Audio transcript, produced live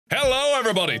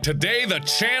everybody, today the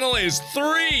channel is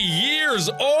 3 years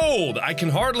old. I can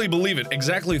hardly believe it.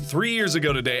 Exactly 3 years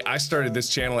ago today, I started this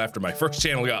channel after my first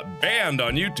channel got banned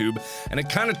on YouTube, and it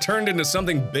kind of turned into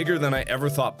something bigger than I ever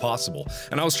thought possible.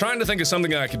 And I was trying to think of something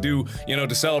that I could do, you know,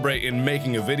 to celebrate in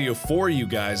making a video for you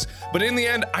guys, but in the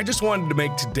end, I just wanted to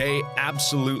make today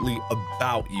absolutely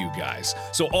about you guys.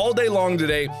 So all day long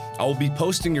today, I will be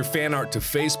posting your fan art to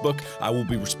Facebook, I will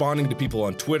be responding to people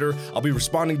on Twitter, I'll be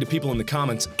responding to people in the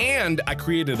comments, and I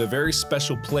created a very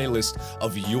special playlist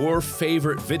of your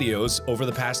favorite videos over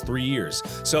the past 3 years.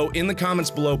 So in the comments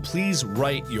below, please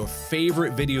write your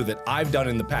favorite video that I've done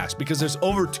in the past, because there's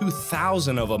over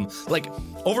 2,000 of them, like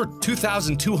over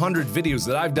 2,200 videos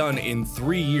that I've done in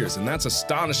 3 years, and that's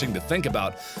astonishing to think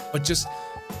about, but just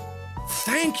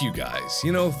thank you guys.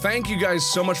 You know, thank you guys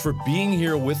so much for being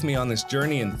here with me on this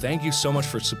journey, and thank you so much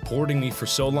for supporting me for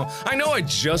so long. I know I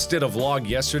just did a vlog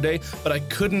yesterday, but I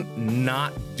couldn't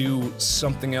not do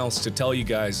something else to tell you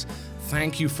guys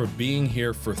thank you for being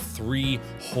here for 3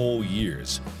 whole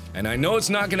years. And I know it's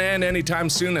not gonna end anytime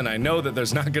soon, and I know that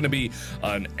there's not gonna be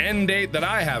an end date that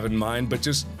I have in mind, but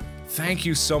just thank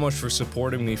you so much for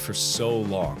supporting me for so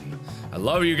long. I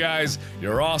love you guys.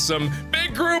 You're awesome.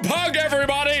 Big group hug,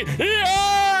 everybody! Yeah!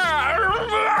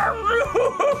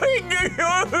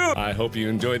 I hope you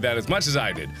enjoyed that as much as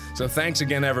I did. So thanks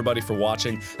again, everybody, for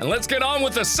watching, and let's get on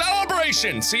with the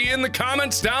celebration. See you in the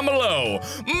comments down below.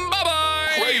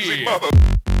 Bye-bye! Crazy mother.